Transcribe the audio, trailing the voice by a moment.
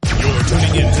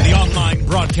Tuning into the online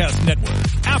broadcast network,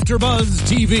 AfterBuzz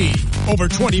TV. Over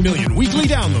 20 million weekly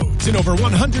downloads in over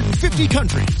 150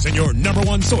 countries, and your number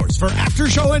one source for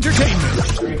after-show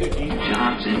entertainment.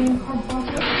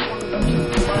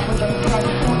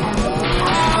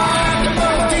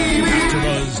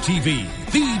 AfterBuzz TV,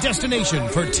 the destination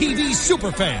for TV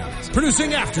superfans,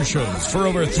 producing after shows for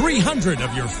over 300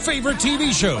 of your favorite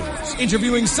TV shows,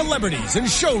 interviewing celebrities and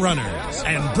showrunners,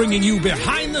 and bringing you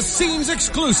behind-the-scenes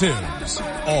exclusives.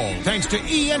 All thanks to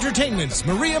E! Entertainment's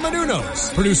Maria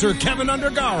Menounos, producer Kevin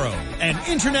Undergaro, and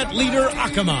internet leader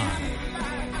Akamai.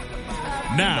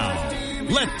 Now,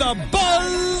 let the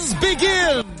buzz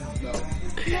begin!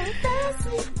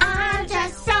 I'm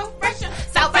just so fresh and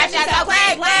so quick.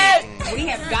 We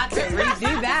have got to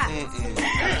redo that.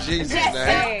 Jesus, Just so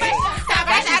man.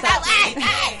 fresh and so quick.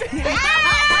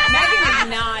 Megan is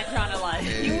not trying to lie.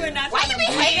 You were not Why trying you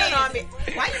to be hating on me?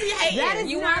 Why you be hating? That is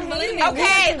you not weren't believing. hating.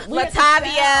 Okay,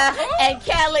 Latavia and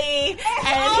Kelly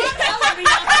and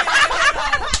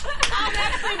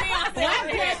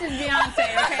Let dress is Beyonce,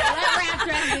 okay? Let rap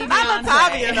dress be Beyonce. I'm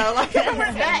Latavia though. Like,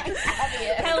 respect.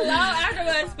 Hello,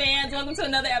 AfterBuzz fans. Welcome to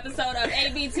another episode of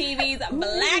ABTV's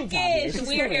Blackish.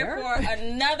 We are here for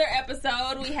another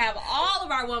episode. We have all of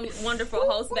our wonderful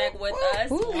hosts back with us.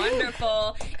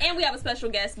 Wonderful. And we have a special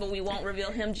guest, but we won't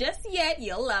reveal him just yet.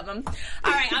 You'll love him.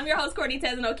 All right, I'm your host, Courtney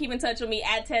Tesno. Keep in touch with me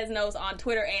at Tesnos on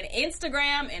Twitter and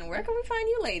Instagram. And where can we find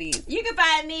you, ladies? You can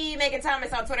find me, Megan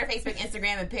Thomas, on Twitter, Facebook,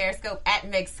 Instagram, and Periscope at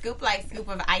Meg Scoop, like scoop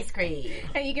of ice cream.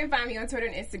 And you can find me on Twitter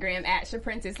and Instagram at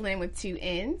Shaprincess Lynn with 2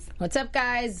 N's. What's up,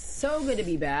 guys? So good to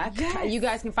be back. Yes. You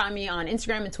guys can find me on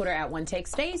Instagram and Twitter at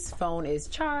OneTakeSpace. Phone is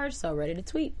charged, so ready to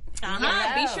tweet.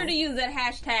 Be sure to use that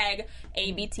hashtag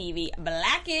ABTV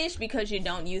Blackish because you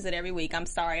don't use it every week. I'm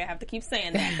sorry, I have to keep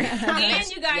saying that.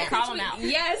 And you guys Call them out.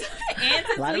 Yes. And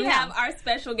since Let we them have know. our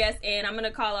special guest in, I'm going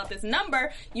to call out this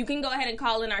number. You can go ahead and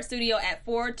call in our studio at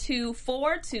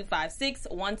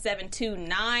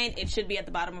 424-256-1729. It should be at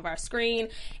the bottom of our screen.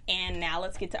 And now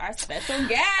let's get to our special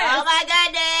guest. Oh my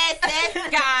goodness, this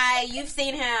guy, you've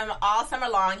seen him all summer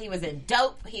long. He was in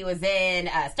Dope. He was in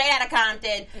Straight Outta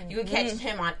Compton. You can catch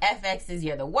him on FX's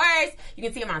You're the Worst. You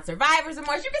can see him on Survivor's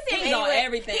Remorse. You can see him He's on anywhere.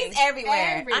 everything. He's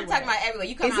everywhere. I'm talking about everywhere.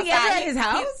 You come Is outside. he ever at his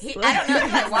house? I don't know.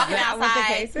 He's like walking Is that what the outside.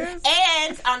 case is?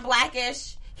 And on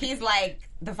Blackish, he's like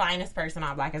the finest person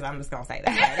on Blackish. I'm just going to say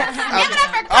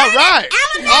that. All right.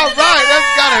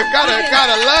 That's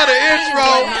gotta love the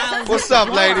intro. What's up,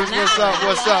 ladies? What's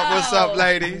up,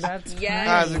 ladies? Yes.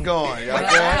 How's it going? Y'all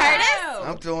good?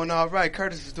 I'm doing all right.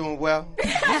 Curtis is doing well.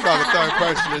 I'm talking third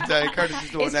person today. Curtis is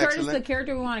doing Is Curtis excellent. the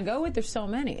character we want to go with? There's so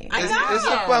many.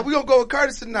 Well, we're gonna go with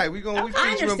Curtis tonight. We featuring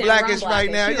understand. Blackish We're on right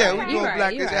now. Blackish. Yeah, You're we're right. going You're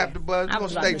Blackish right. after Buzz. We're I gonna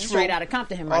was stay about to true. straight out of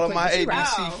Compton. All of my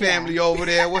ABC family over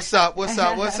there. What's up?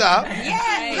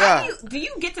 Yeah. Do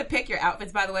you get to pick your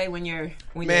outfits, by the way, when you're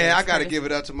Man, I gotta give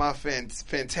it up to my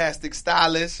fantastic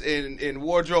stylist and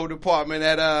wardrobe department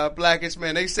at Blackish.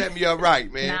 Man, they set me up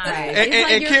right, man. Nice. And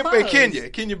It's like your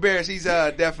Kenya Barris, he's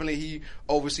definitely he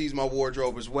oversees my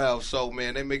wardrobe as well. So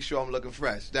man, they make sure I'm looking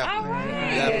fresh.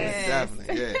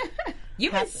 Definitely, yeah.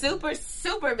 You've been super,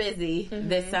 super busy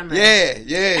this summer.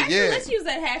 Actually, let's use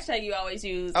that hashtag you always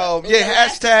use. Oh yeah,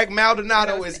 hashtag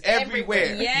Maldonado is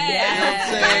everywhere. Yes. You know what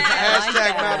I'm saying? I like Hashtag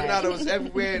that. Maldonado is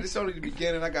everywhere. It's only the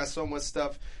beginning. I got so much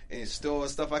stuff in store,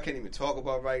 stuff I can't even talk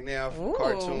about right now, from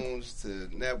cartoons to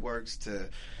networks to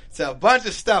a bunch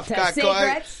of stuff.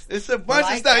 Secrets? It's a bunch I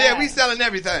of like stuff. that. Yeah, we selling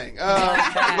everything. I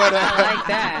like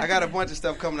that. I got a bunch of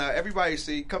stuff coming out. Everybody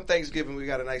see, come Thanksgiving, we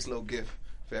got a nice little gift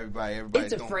for everybody.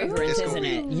 Everybody's It's a fragrance, isn't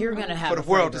it? You're going to have for the a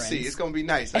world to fragrance. see. It's going to be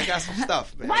nice. I got some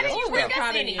stuff, man. Why did you bring stuff.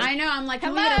 us any? I know. I'm like,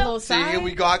 can we get a little See, side? here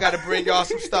we go. I got to bring y'all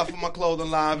some stuff from my clothing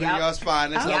line. Y'all's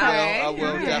finest. Okay. I will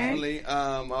Okay. definitely.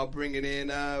 I'll bring it in.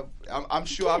 I'm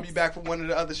sure I'll be back from one of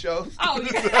the other shows. Oh,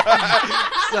 yeah.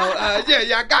 So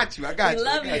I got you. We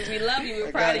love you. We love you.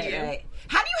 We're proud of you. Right.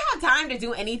 How do you have time to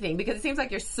do anything? Because it seems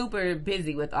like you're super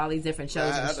busy with all these different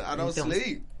shows. I don't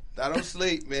sleep. I don't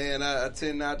sleep, man. I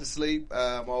tend not to sleep.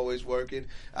 I'm always working.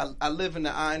 I live in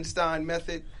the Einstein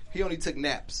method. He only took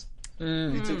naps. He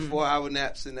took 4-hour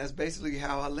naps, and that's basically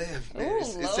how I live. Man.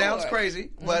 It sounds crazy,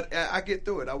 but I get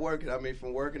through it. I work it. I mean,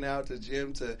 from working out to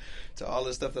gym to all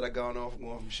the stuff that I gone on,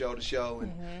 going from show to show,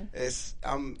 and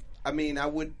I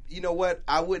would, you know what?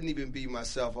 I wouldn't even be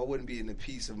myself. I wouldn't be in the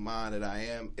peace of mind that I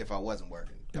am if I wasn't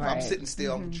working. If I'm sitting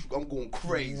still, I'm going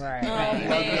crazy.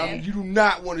 Right. You do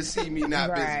not want to see me not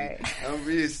Right.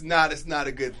 busy. It's not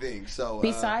a good thing. So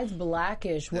besides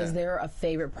Blackish, was there a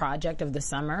favorite project of the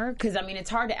summer? Because I mean, it's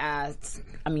hard to ask.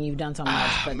 I mean, you've done so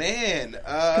much, but man, because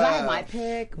I have my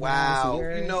pick. Wow,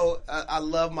 yours? you know, I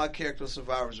love my character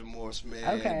Survivor's Remorse,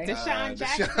 man. Okay. Deshaun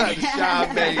Jackson.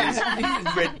 Deshaun May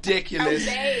is ridiculous.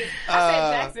 Dave. I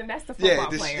said Jackson. That's the football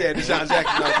player. Yeah, Deshaun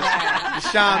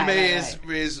Jackson. Deshaun May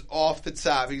is off the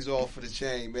top. He's off for the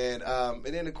chain, man. And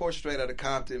then of course, straight out of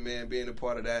Compton, man, being a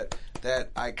part of that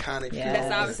iconic.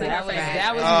 Yes. obviously that was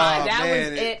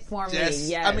man. it for me.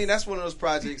 Yes. I mean, that's one of those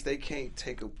projects they can't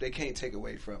take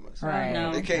away from us. Right.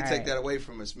 No. They can't take that away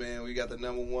from us, man. We got the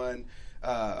 #1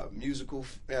 musical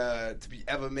to be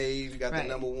ever made. We got the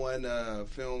 #1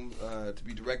 film to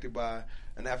be directed by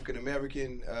an African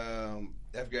American.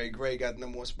 F. Gary Gray got the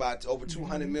 #1 spot, over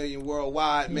 200 million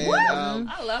worldwide, man.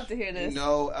 I love to hear this. You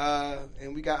know,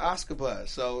 and we got Oscar buzz.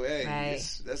 So hey,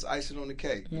 that's icing on the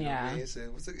cake. You know what I mean? So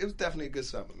it was definitely a good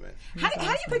summer, man. How do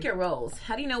you pick your roles?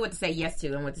 How do you know what to say yes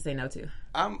to and what to say no to?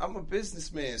 I'm a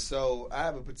businessman, so I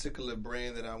have a particular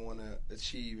brand that I want to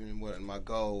achieve and what my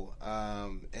goal.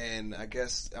 And I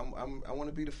guess I want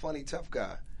to be the funny tough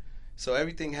guy. So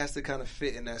everything has to kind of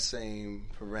fit in that same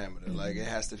parameter. Like it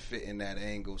has to fit in that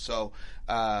angle. So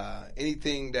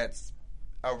anything that's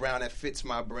around that fits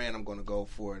my brand, I'm going to go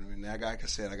for it. I mean, like I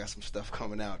said, I got some stuff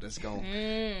coming out that's going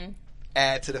to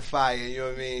add to the fire. You know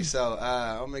what I mean? So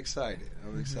I'm excited.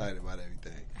 I'm excited about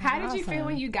everything. How did you feel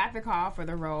when you got the call for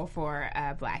the role for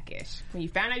Blackish? When you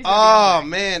found out you Oh,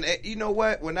 man. You know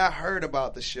what? When I heard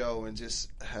about the show and just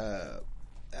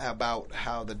about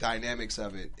how the dynamics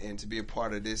of it and to be a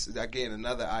part of this, again,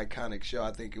 another iconic show,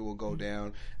 I think it will go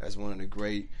down as one of the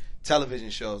great television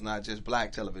shows, not just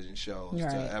black television shows,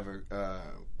 to ever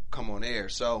come on air.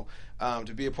 So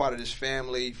to be a part of this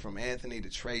family, from Anthony to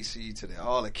Tracy to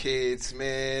all the kids,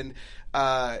 man,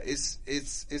 it's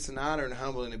an honor and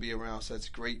humbling to be around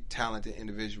such great, talented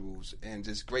individuals and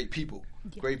just great people.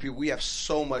 Great people. We have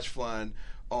so much fun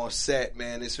on set,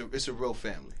 man. It's a real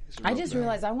family. I just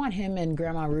realized I want him and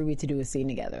Grandma Ruby to do a scene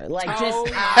together. Like just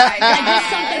something really.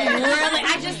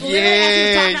 I just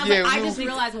I just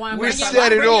realized why I'm. We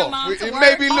set it off. It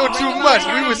may be a little too much.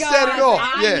 We would set it off.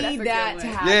 I need that to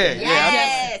happen.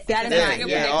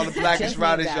 Yeah. All the Blackish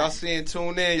riders, y'all seeing,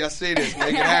 tune in. Y'all see this.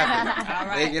 Make it happen. All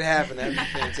right. Make it happen. That'd be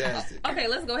fantastic. Okay,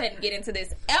 let's go ahead and get into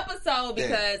this episode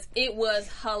because it was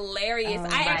hilarious.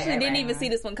 I actually didn't even see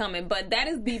this one coming, but that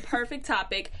is the perfect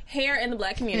topic: hair in the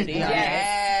black community.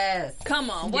 Yes.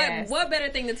 Come on. What better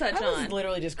thing to touch I was on?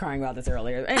 literally just crying about this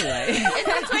earlier. Anyway.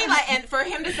 It's between and for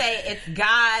him to say it's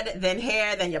God, then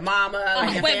hair, then your mama.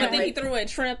 Your wait, family. but then he threw in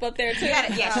shrimp up there too.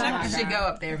 Shrimp should go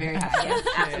up there very high. Yes,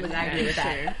 absolutely, I agree with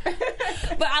that.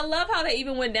 But I love how they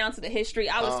even went down to the history.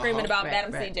 I was screaming about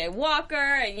Madam C.J. Walker,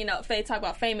 and Faye talked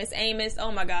about Famous Amos.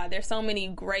 Oh my God, there's so many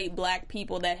great black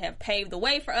people that have paved the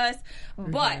way for us.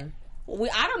 But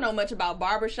I don't know much about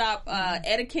barbershop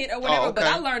etiquette or whatever, but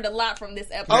I learned a lot from this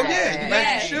episode. Oh yeah,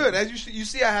 man, you should. As you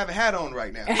see, I have a hat on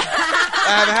right now. I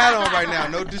have a hat on right now.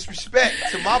 No disrespect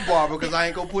to my barber because I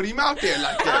ain't gonna put him out there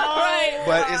like that.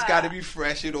 But it's got to be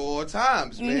fresh at all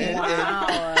times, man. Wow.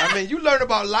 And, I mean, you learn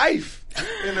about life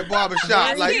in the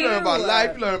barbershop. Like you learn about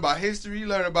life, you learn about history, you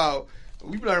learn about.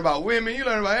 We learn about women. You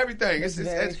learn about everything. It's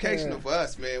educational for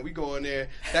us, man. We go in there.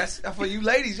 That's for you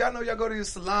ladies. Y'all know y'all go to the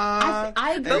salon.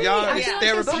 I agree. And y'all, I it's feel like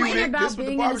there's something therapeutic. about This is what the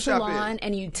being in a barbershop salon is.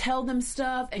 and you tell them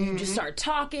stuff and you just start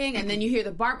talking and then you hear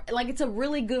the barber. Like it's a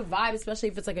really good vibe, especially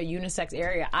if it's like a unisex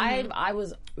area. I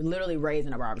was literally raised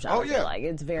in a barbershop. Oh, I feel like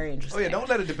it's very interesting. Oh yeah, don't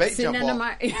let a debate Sitting jump under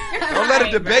off. my Don't let a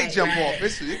debate jump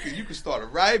off. You can start a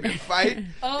riot, a fight. It'd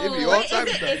be all types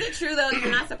of stuff. Is it true though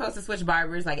you're not supposed to switch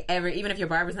barbers like ever, even if your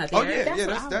barber's not there? Oh yeah,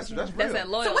 that's real. That's that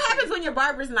loyalty. So what happens when your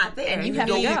barber's not there? And you You have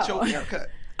to don't go. get your haircut.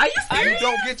 Are you You serious?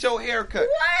 don't get your hair cut.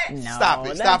 What? No, Stop it,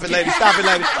 lady. Stop it,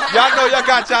 lady. Y'all know y'all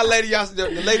got y'all lady,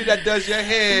 the lady that does your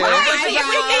hair. If you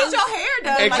get your hair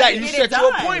done, Exactly. You get set it your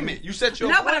done. appointment. You set your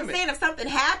No, but I'm appointment. saying if something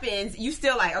happens, you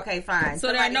still like, okay, fine. So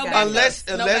there are no Somebody got-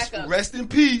 backups. Unless backups. rest in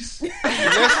peace.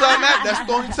 Unless something happens, that's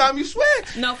the only time you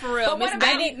switch. No, for real.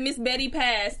 Miss Betty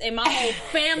passed, and my whole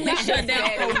family shut down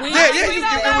for weeks.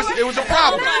 Yeah. It was a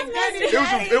problem.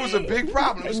 Oh, It was a big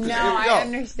problem. It was, No, I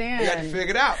understand. You got to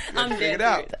figure it out.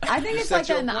 I think it's Set like that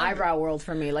your in the appointment. eyebrow world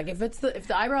for me. Like if the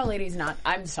eyebrow lady's not,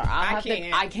 I'm sorry, I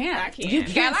can't. can't. You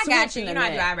Girl, can't I got switch you. in You a know I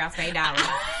do minute. eyebrows $8.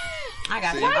 I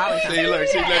got you. See, look.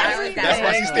 That's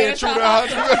why she's staying true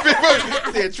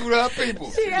to her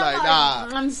people. She's like, nah.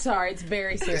 I'm sorry, it's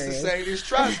very serious. It's the same as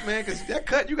trust, man, because that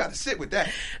cut, you got to sit with that.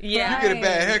 Yeah. You get a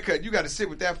bad haircut, you got to sit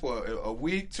with that for a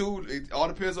week, 2. It all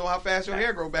depends on how fast your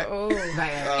hair grow back.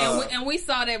 And we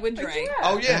saw that with Dre.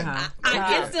 Oh, yeah.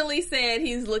 I instantly said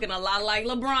he's looking a lot like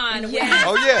LeBron. Yeah.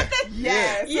 Oh, yeah.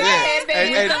 Yes.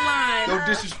 Hey, the line. don't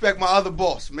disrespect my other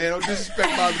boss, man. Don't disrespect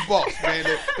my other boss, man.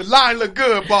 The line look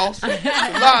good, boss. The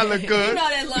line look good. You know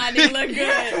that line didn't look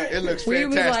good. It looks We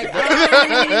was fantastic.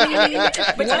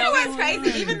 But you know what's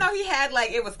crazy? Even though he had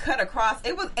it was cut across,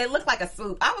 it looked like a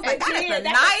swoop. I was like, that is a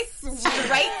nice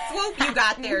straight swoop you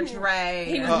got there, Dre.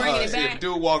 He was bringing it See, if back. a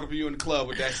dude walk up to you in the club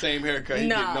with that same haircut, he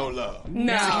get no love.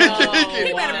 No.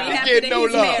 He get no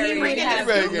love. He He really get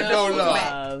has no no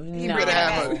love. No. You better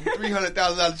have a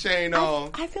 $300,000 chain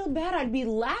on. I feel bad. I'd be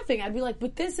laughing. I'd be like,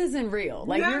 but this isn't real.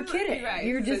 Like, you're kidding. right.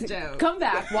 You're It's a just, joke. come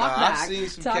back, walk back. I've seen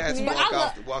some talk to cats me.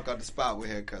 walk out the spot with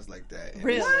haircuts like that. And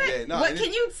Really? Yeah, no, What and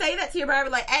can you say that to your barber?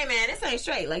 Like, hey man, this ain't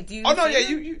straight. Like, do you? Oh no, say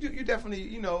yeah, that? you definitely,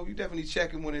 you definitely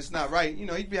checking when it's not right.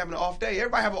 He'd be having an off day.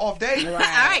 Everybody have an off day. All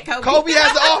right, Kobe. Kobe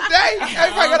has an off day.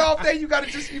 Everybody got an off day. You got to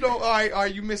just, all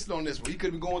right, you missed on this one. He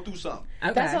could be going through something.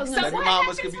 Okay. That's what I was gonna Baby say.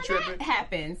 mamas could be tripping.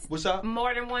 Happens. What's up?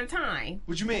 More than one time.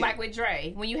 What you mean? Like with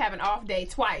Dre, when you have an off day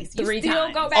twice, you 3 still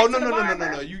times. go back Oh to no the no no no barber.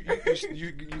 no no!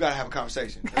 You gotta have a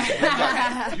conversation.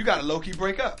 You gotta low key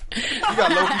break up. You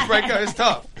gotta low key break up.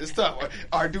 It's tough.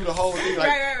 Or do the whole thing like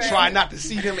Right. try not to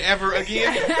see them ever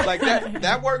again. Like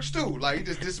that works too. Like you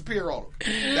just disappear on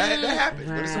them. That happens.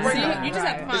 But it's a So breakup. you just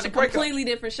have to It's find a a breakup. completely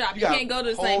different shop. You got can't go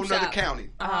to the whole same nother shop. county.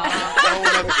 Whole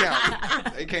other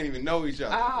county. They can't even know each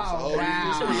other.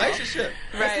 It's a relationship.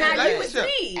 It's not you, it's Relationship.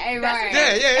 me. Hey, That's right.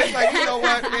 Yeah, it's like, you know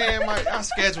what, man, our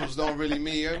schedules don't really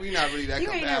mean, we're not really that You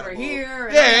ain't compatible. never here.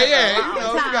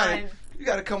 Yeah, you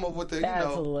gotta come up with the, That's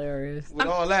hilarious. with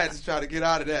all that to try to get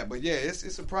out of that. But yeah,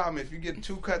 it's a problem if you get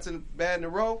 2 cuts bad in a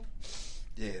row.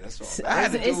 Yeah, that's all. I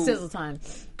had to It's do sizzle time.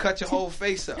 cut your whole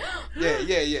face up.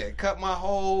 Yeah. Cut my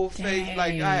whole face.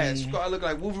 Like I look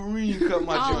like Wolverine cut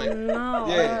my joint. No.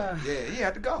 Yeah. He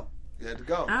had to go.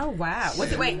 Oh wow.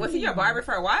 Was he your barber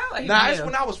for a while? Or Nah, it's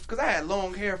when because I had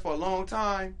long hair for a long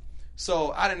time,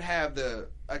 so I didn't have the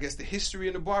history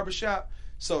in the barbershop.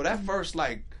 So that first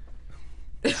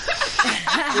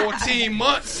 14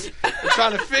 months of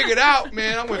trying to figure it out,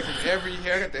 man. I went from every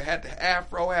haircut. I had the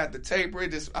afro, I had the taper.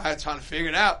 I had trying to figure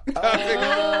it out. And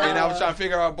I was trying to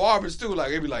figure out barbers too. Like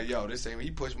it'd be like, yo, this ain't.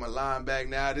 He pushed my line back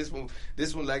now. This one,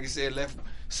 like you said, left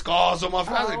scars on my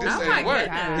face. I was like, this ain't work.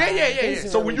 Yeah.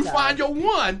 So when you find your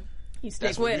one,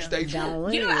 that's when you stay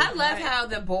true. You know, I love how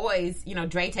the boys,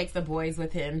 Dre takes the boys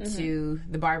with him to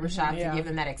the barbershop to give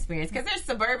them that experience. Because there's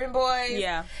suburban boys.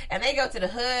 Yeah. And they go to the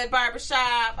hood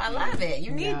barbershop. I love it. You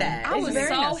need that. I was very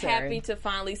so necessary. happy to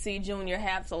finally see Junior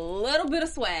have a little bit of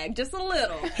swag, just a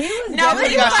little. He was No, but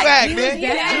You got swag, man.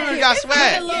 Yeah. You got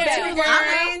swag. a little too long.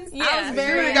 I I was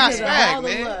very You got into swag, all the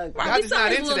man. look. Y'all We just saw not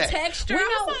his into little that. texture.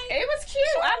 I was like, It was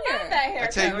cute. I love that haircut.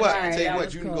 I tell you what, that you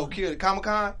was can cool. go kill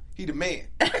Comic-Con. He the man.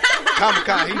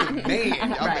 Comic-Con, he the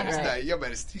man. Y'all better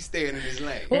he's staying in his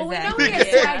lane. Well, we know he has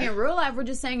Exactly. swag in real life. We're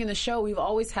just saying in the show, we've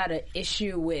always had an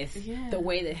issue with the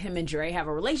way that him and Dre have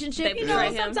a relationship. They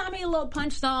portray him. Sometimes he's a little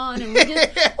punched on, and we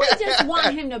just want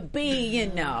him to be,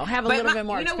 have a little bit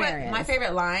more experience. What? My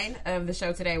favorite line of the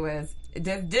show today was,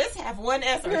 does this have 1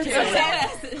 S or 2?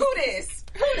 Who this?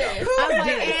 I was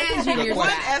like, and Junior's 1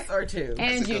 back. S or 2?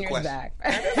 And a good Junior's question.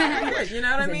 back. You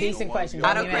know what I It's a mean? decent question.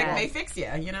 Autocorrect may fix you,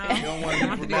 You don't want to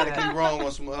be grammatically wrong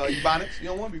on some Ebonics. You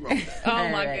don't want to be wrong with that. oh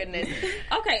my Right. goodness.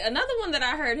 Okay, another one that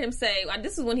I heard him say,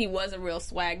 this is when he wasn't real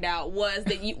swagged out, was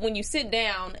that when you sit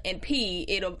down and pee,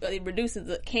 it reduces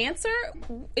the cancer.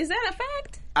 Is that a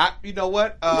fact? You know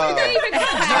what? I'm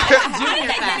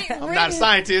I'm not a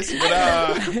scientist, but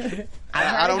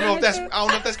I don't know if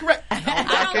that's correct.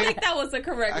 I don't think that was the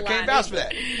correct I line. can't vouch for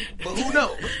that. But who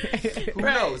knows? Who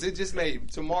knows? It just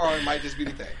tomorrow it might just be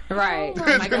the thing. Right.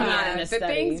 Oh my God. The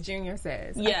things Junior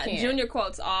says. Yeah, I can't. Junior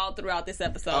quotes all throughout this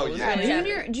episode. Oh, It was yeah.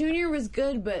 really Junior was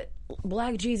good, but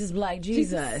Black Jesus.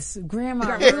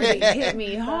 Grandma Ruby hit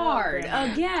me hard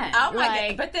again. Oh my like,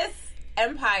 God. But this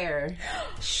Empire,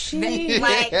 she the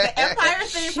Empire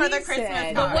thing for the She Christmas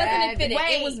said But card. wasn't it fitting?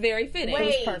 Wait. It was very fitting. It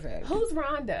was perfect. Who's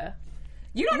Rhonda?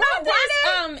 You don't know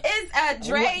Rhonda's, Rhonda is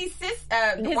Dre's sister.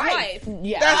 His wife.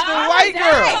 Yeah. That's the white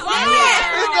girl.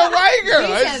 It's the white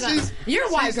girl. She's you're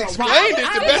white girl. Explained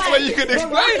it the best way you could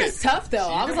explain It's it. tough though.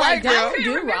 I was the like, white girl. don't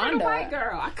do The white Rhonda.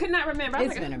 girl. I could not remember. I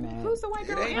was It's like, been a minute. who's the white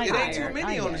girl? It ain't too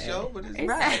many on the show, but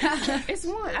it's It's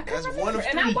one. I couldn't That's remember. one of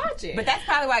and I three. watch it. But that's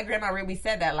probably why Grandma Ruby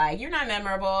said that. Like, you're not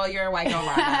memorable. You're a white girl,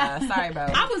 Rhonda. Sorry, bro.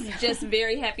 I was just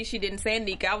very happy she didn't say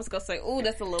Nika. I was gonna say, "Ooh,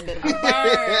 that's a little bit of a burn.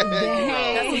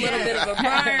 That's a little bit of a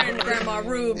burn, Grandma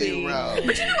Ruby."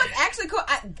 But you know what's actually cool?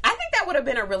 I think that would have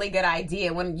been a really good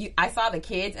idea when I saw the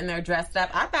kids and they're dressed up.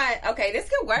 I thought, okay, this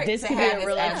could work. This to could be have a this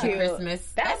really after cute- Christmas.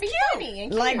 That'd be cute. funny.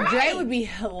 And Like cute. Dre would be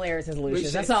hilarious as Lucius.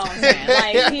 should- That's all I'm saying.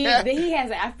 Like he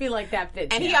has. I feel like that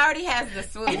fits. And he him. already has the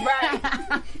swoop.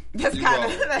 Right. That's You kind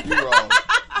wrong. of You wrong.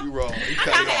 You wrong. He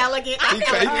cut kind it of off. elegant. He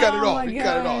cut it off. my He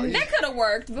cut it off. God. That could have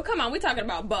worked, but come on, we're talking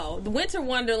about Bo. The Winter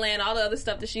Wonderland, all the other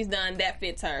stuff that she's done, that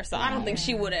fits her. So I don't think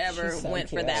she would have ever She's so went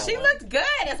for cute. that She one. looked good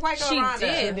as white girl She Rhonda.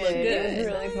 did. Look It was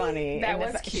good. really funny. That And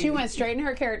was the fa- cute. She went straight in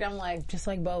her character. I'm like, just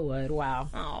like Bo would. Wow.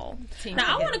 Oh.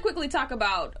 Now, I want to quickly talk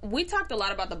about, we talked a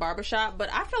lot about the barbershop,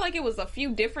 but I feel like it was a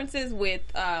few differences with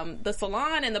the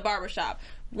salon and the barbershop.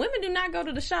 Women do not go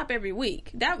to the shop every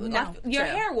week. Your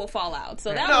hair will fall out.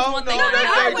 So that was one thing.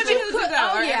 women who do go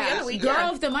every yeah. other week.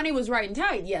 Girl, if the money was right and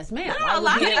tight, yes, ma'am. No, I a would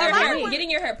lot get of- it a lot every of week. women- Getting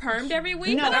your hair permed every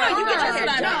week? No, you get your hair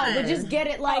no, done. but just get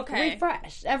it like Okay.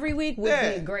 refreshed every week would Yeah.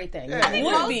 be a great thing. Yeah. I think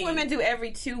Would most be. women do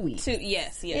every 2 weeks.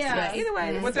 Yes. Yeah. Either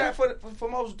way, But that for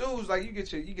most dudes, like you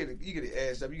get it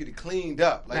edged up, you get it cleaned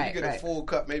up, like Right, you get a right. full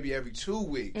cut maybe every 2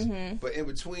 weeks, but in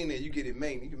between there you get it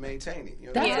you can maintain it. You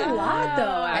know That's what I'm saying? a lot,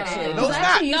 though. Actually, No, it's 'Cause I not.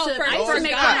 actually used No, to, for I used to first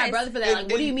make fun of my guys. brother for that. Like,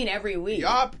 what do you mean every week?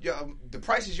 Y'all, the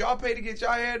prices y'all pay to get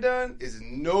y'all hair done is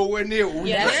nowhere near what we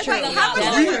Yeah, pay. that's true. How much So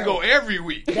is we it? can go every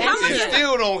week That's and true.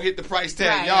 still don't hit the price tag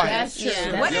Right, y'all that's have.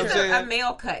 true. Yeah. What You know does what I'm a saying?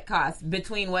 male cut cost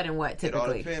between what and what It all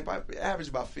typically? depends. Average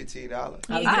about $15. I was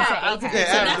gonna say, Oh, okay. Yeah, So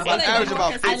that's average what they average do.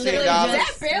 about I literally $15.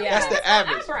 just- That's yeah. That's the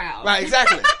average. Eyebrows. Right,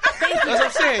 exactly. That's what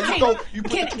I'm saying. You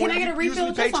put Can- the can I get a 20, refill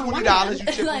usually pay just on one $20, you hand?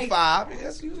 tip Like- them $5.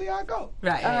 That's usually how I go.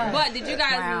 Right. But did you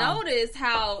guys Wow. notice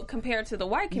how, compared to the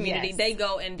white community, Yes. they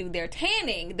go and do their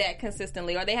tanning that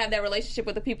consistently, or they have that relationship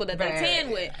with the people that Right. they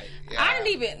tan with? Yeah. I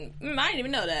didn't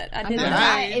even know that. I didn't. not- know.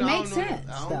 I- ain't- it I makes don't know. sense,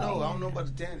 I don't though. know. I don't know about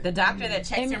the tanning. The doctor that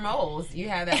checks your moles, you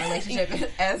have that relationship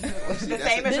as the that's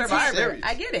same a- as your that's barber. serious.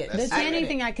 I get it. The That's- I get tanning it.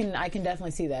 thing, I can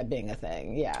definitely see that being a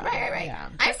thing. Yeah, Right. Yeah.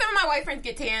 I have some of my white friends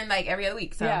get tan like every other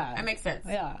week, so Yeah. that makes sense.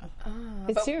 Yeah.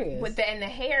 It's serious. With the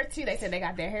hair too, they said they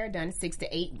got their hair done 6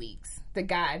 to 8 weeks.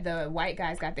 The white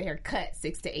guys got their hair cut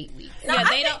 6 to 8 weeks. Yeah,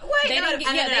 they don't. They don't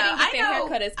get their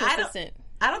haircut as consistent.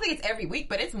 I don't think it's every week,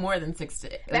 but it's more than 6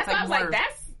 to 8. That's why I was more- like,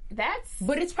 that's.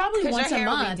 But it's probably 'Cause once your a hair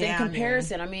will be month in down there.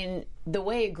 comparison. I mean, the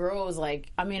way it grows, like,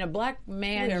 I mean, a black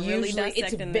man We are really usually it's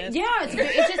dissecting big. this. Yeah, it's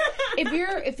just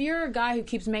if you're a guy who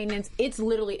keeps maintenance, it's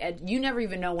literally you never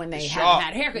even know when they It's haven't sharp.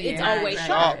 had a haircut. It's Yeah, always right,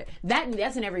 sharp. right.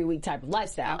 That's an every week type of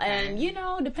lifestyle. And you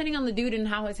know, depending on the dude and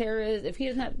how his hair is, if he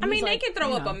doesn't have, I mean, he's they like, can throw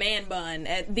you up know. a man bun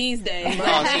at these days. Oh,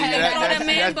 But see, they can throw them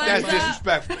man that's buns up.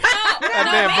 disrespectful. No, That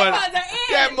no, man man bun- buns are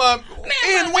in. That mum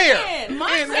Man in buns where?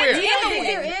 are in. In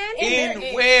They're where? in.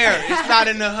 In where? It's not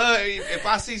in the hood. If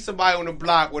I see somebody on the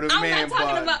block with a I'm man not talking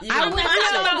bun, about. You I'm don't not want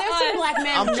talking to. about There's some us. black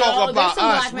men. I'm no, talking there's about some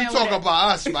us. black We men talking with a-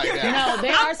 about us right now. No,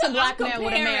 there are some black men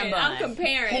with a man bun. I'm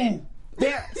comparing.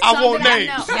 I Some want that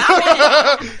names.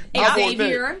 know. I want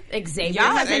names. Xavier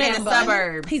Y'all has a live in man the bun.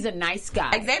 suburbs. He's a nice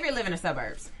guy. Xavier live in the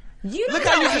suburbs. You don't Look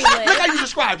how know you where he described. Look lives. how you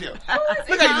described him.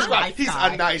 Look how you described him. He's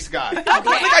a nice guy. Look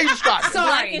how you described him. Sorry,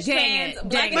 Blackish dang fans, it.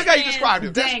 blackish Look how you fans. described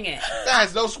him. Dang it. That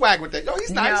has no swag with that. Yo,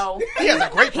 he's nice. No. He has a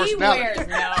great He personality. wears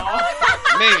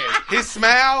Man, his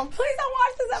smile. Please don't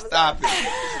watch this episode. Stop it.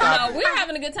 Stop No, it. we're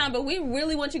having a good time, but we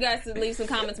really want you guys to leave some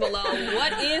comments below.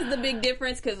 What is the big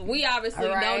difference? Because we obviously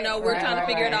don't know. We're trying to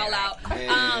figure it all out.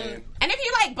 Man. And if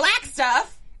you like black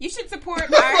stuff, you should support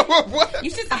our. What? You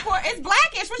should support. It's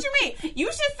Blackish. What you mean? You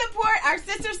should support our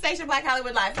sister station, Black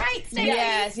Hollywood Live, right? Stacey?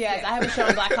 Yes. I have a show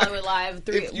on Black Hollywood Live.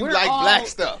 If you like black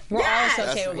stuff. We're all Yes.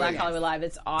 associated That's with Black right. Hollywood Live.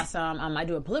 It's awesome. I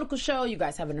do a political show. You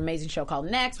guys have an amazing show called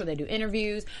Next, where they do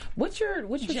interviews. Which show do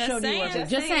you work with?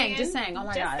 Just saying. Oh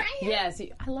my God. Yes,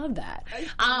 I love that.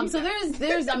 So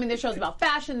there's shows about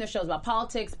fashion. There's shows about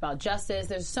politics, about justice.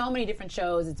 There's so many different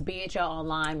shows. It's BHL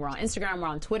Online. We're on Instagram. We're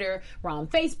on Twitter. We're on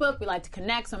Facebook. We like to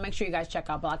connect. So make sure you guys check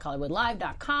out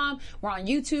BlackHollywoodLive.com. We're on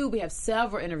YouTube. We have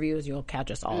several interviews. You'll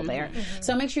catch us all there.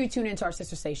 So make sure you tune into our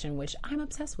sister station, which I'm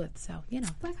obsessed with. So,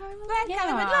 Black Hollywood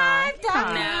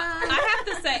Live.com. Now, I have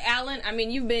to say, Alan, I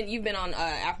mean, you've been on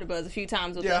AfterBuzz a few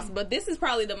times with us, but this is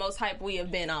probably the most hype we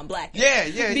have been on Black hair.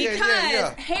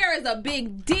 Because hair is a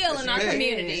big deal in our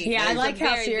community. Yeah, I like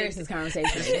how serious this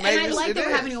conversation is. And I like that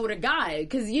we're having it with a guy,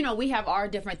 because, we have our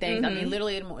different things. I mean,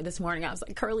 literally this morning I was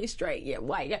like, curly, straight,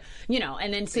 white,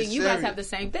 and then seeing you guys have the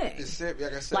same thing. It's serious.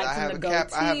 Like I said, I have a cap,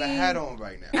 I have a hat on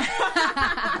right now.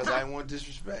 Because I don't want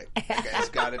disrespect. It's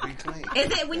got to be clean.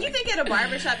 Is it, when you think at a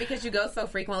barbershop, because you go so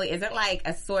frequently, is it like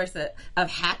a source of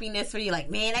happiness for you? Like,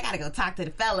 man, I got to go talk to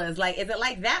the fellas. Like, is it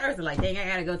like that, or is it like, dang, I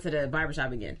got to go to the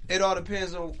barbershop again? It all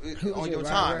depends on your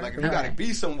time. Like, if you got to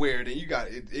be somewhere, then you got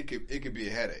it could be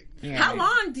a headache. Yeah. How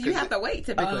long do you have to wait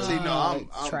typically? See, no,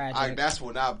 that's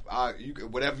when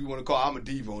whatever you want to call, I'm a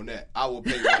diva on that. I will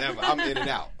pay whatever. I'm in and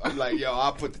out. I'm like, yo,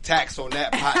 I'll put the tax on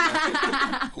that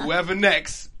partner. Whoever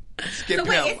next, skip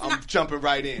him. I'm jumping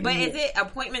right in. But is it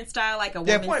appointment style, like a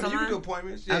women's salon? You can do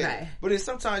appointments. Yeah. Okay. But it's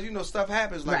sometimes stuff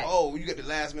happens. Like, you get the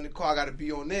last minute call. I got to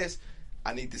be on this.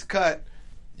 I need this cut.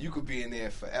 You could be in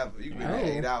there forever. You could be in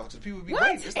there 8 hours. So people be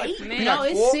waiting. It's like,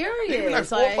 it's serious. People like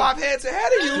 4 or 5 heads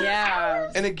ahead of you.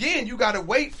 Yeah. And again, you got to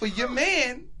wait for your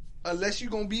man unless you're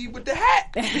going to be with the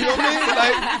hat. You know what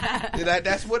I mean? Like,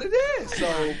 that's what it is. So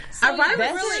are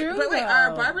barbers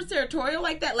are barbers territorial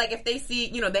like that? Like, if they see,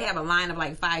 they have a line of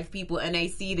like 5 people and they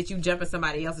see that you jump in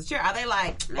somebody else's chair, are they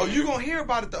like, man? Oh, you're going to hear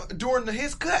about it during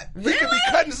his cut. Really? He could be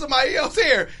cutting somebody else's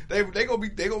hair. They gonna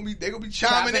be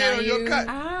chiming in on your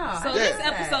cut. So this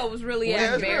episode was really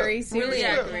very serious. Really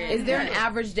accurate. Is there an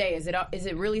average day? Is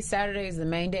it really Saturday is the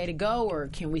main day to go, or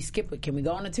can we skip it? Can we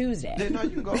go on a Tuesday? Yeah, no, you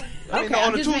can go.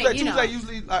 On a Tuesday. Tuesday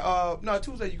usually,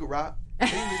 Tuesday you can rock.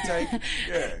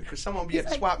 Because someone be at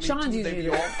the swap meet Tuesday be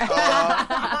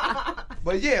off.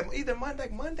 But yeah, either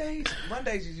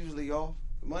Mondays is usually off.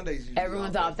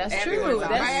 Everyone's off. That's true.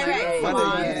 That's true.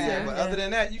 But other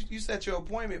than that, you set your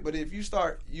appointment. But if you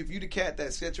the cat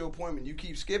that set your appointment, you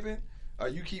keep skipping or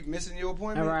you keep missing your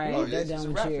appointment. Right, they're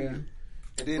done with you.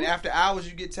 And then after hours,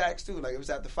 you get taxed too. Like if it's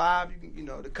after 5,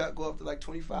 the cut go up to like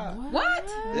 25. What?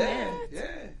 Yeah.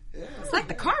 It's like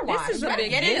the car wash. This is a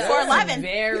big deal. For 11.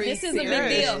 This is a big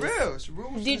deal. It's real. It's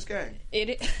rules to this game. It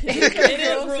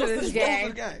is rules to this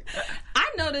game.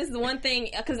 I noticed one thing,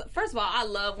 because first of all, I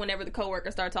love whenever the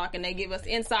coworkers start talking, they give us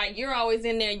insight. You're always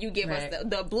in there and you give us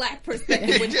the black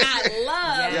perspective, which I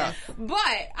love. Yeah. But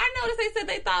I noticed they said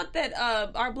they thought that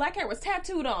our black hair was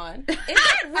tattooed on. Is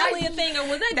that really a thing, or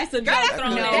was that just a joke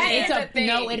thrown in?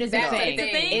 No, it is a thing.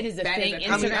 It is a thing.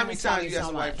 How many times you got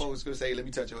somebody folks going to say, let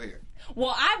me touch your hair?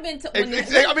 Well, I've been how many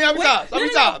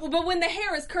times? But when the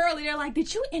hair is curly, they're like,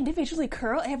 "Did you individually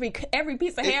curl every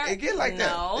piece of hair?" It get like that.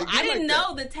 No, I didn't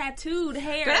know the tattooed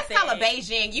hair. But that's hella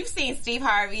Beijing. You've seen Steve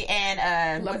Harvey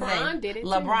and LeBron did it.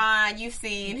 LeBron. You've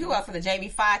seen who else? For the Jamie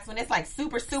Foxx when it's like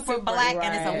super black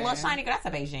and it's a little shiny. That's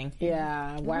a Beijing.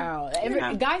 Yeah. Wow.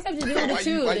 Guys have to do it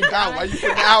too. Why you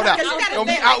putting out? Don't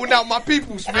be out without my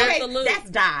peoples, man. Okay, that's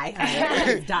dye.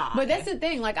 But that's the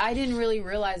thing. Like, I didn't really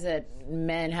realize that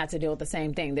men had to deal with the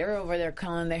same thing. They're over there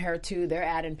coloring their hair too. They're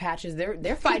adding patches.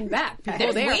 They're fighting back.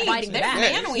 People, they are fighting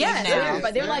back.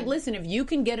 But they're like, listen, if you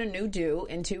can get a new do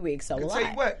in 2 weeks, so will I.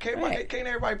 Tell you what, can't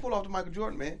everybody pull off the Michael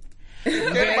Jordan, man?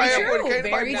 Can't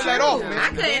everybody pull that off, man? I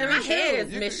couldn't. My hair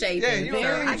is misshapen.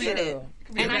 Very true.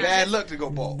 And bad luck to go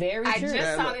bald. Very true. I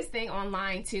just saw this thing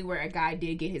online too, where a guy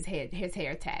did get his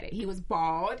hair tatted. He was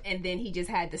bald, and then he just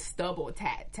had the stubble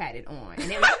tatted on,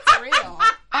 and it looks real.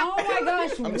 Oh my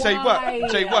gosh! I'm gonna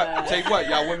tell you what,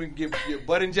 y'all women get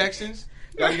butt injections.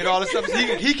 Y'all can get all this stuff.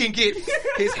 He can get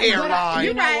his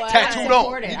hairline tattooed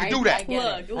on. He can do that.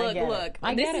 Look.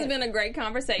 This has been a great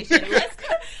conversation.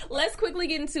 Let's quickly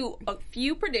get into a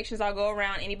few predictions. I'll go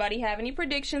around. Anybody have any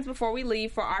predictions before we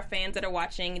leave for our fans that are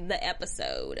watching the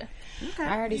episode? Okay.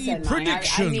 I already said mine.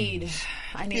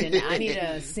 I need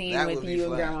a scene with you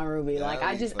and Grandma Ruby. Like,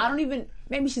 I don't even.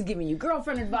 Maybe she's giving you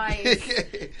girlfriend advice,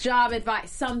 job advice,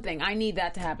 something. I need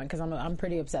that to happen because I'm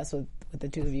pretty obsessed with the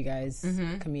two of you guys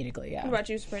comedically. Yeah. What about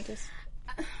you, Sprintus?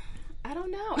 I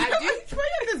don't know. I do.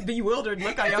 This bewildered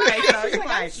look on your face. So you're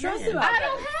like, stressed about I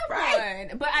don't have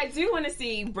one. But I do want to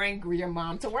see Bring Your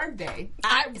Mom to Work Day.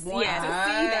 I want to see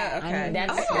that. Okay.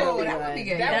 That's that would be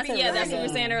good. That's what we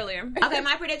were saying earlier. Okay,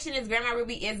 my prediction is Grandma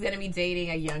Ruby is going to be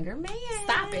dating a younger man.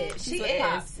 Stop it. She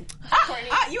is.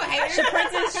 You a hater.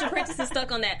 Shaprincess is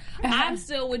stuck on that. I'm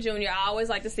still with Junior. I always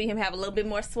like to see him have a little bit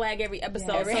more swag every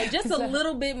episode. So just a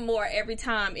little bit more every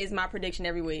time is my prediction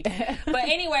every week. But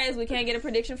anyways, we can't get a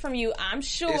prediction from you. I'm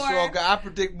sure. It's all good. I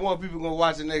predict more people going to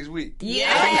watch it next week.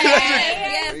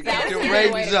 Yes. Keep your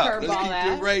ratings up. Let's keep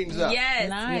your ratings up. Yes.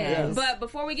 Nice. But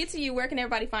before we get to you, where can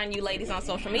everybody find you ladies on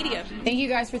social media? Thank you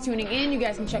guys for tuning in. You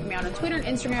guys can check me out on Twitter and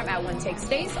Instagram at One Take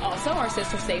Stace. Also, our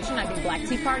sister station, I do Black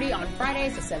Tea Party on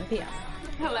Fridays at 7 p.m.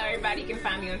 Hello, everybody. You can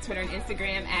find me on Twitter and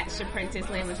Instagram at Shaprincess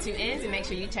Land with 2 N's. And make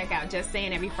sure you check out Just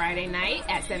Saying every Friday night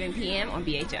at 7 p.m. on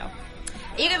BHL.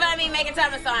 You can find me, Megan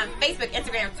Thomas, on Facebook,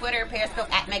 Instagram, Twitter, Periscope,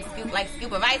 at Meg Scoop, like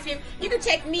Scoop of Ice Cream. You can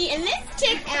check me and this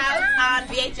chick out on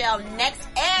BHL next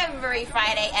every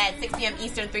Friday at 6 p.m.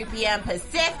 Eastern, 3 p.m.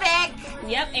 Pacific.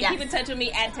 Yep, and keep in touch with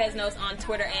me at Tesnos on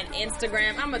Twitter and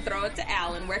Instagram. I'm going to throw it to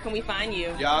Alan. Where can we find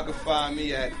you? Y'all can find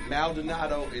me at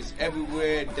Maldonado is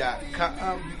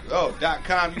everywhere.com. You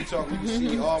can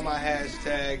see all my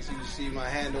hashtags. You can see my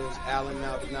handles, Alan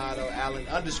Maldonado,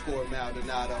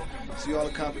 Alan_Maldonado. See all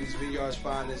the companies, Vineyards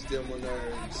Finest, Dilma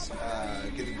Nerds,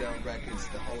 Get It Done Records,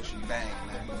 the whole shebang,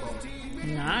 man.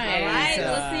 Nice. All right,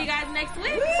 we'll see you guys next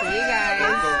week. See you guys.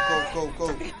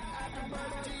 Go.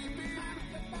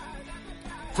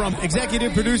 From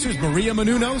executive producers Maria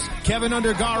Menounos, Kevin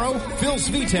Undergaro, Phil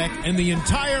Svitek, and the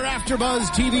entire AfterBuzz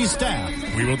TV staff,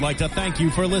 we would like to thank you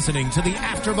for listening to the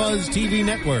AfterBuzz TV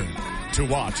network. To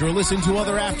watch or listen to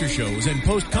other after shows and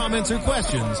post comments or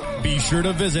questions, be sure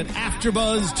to visit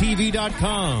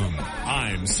AfterBuzzTV.com.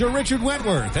 I'm Sir Richard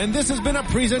Wentworth, and this has been a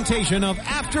presentation of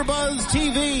AfterBuzz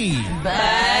TV.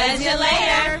 Buzz you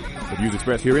later. The views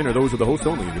expressed herein are those of the host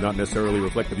only and do not necessarily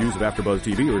reflect the views of AfterBuzz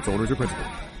TV or its owners or principals.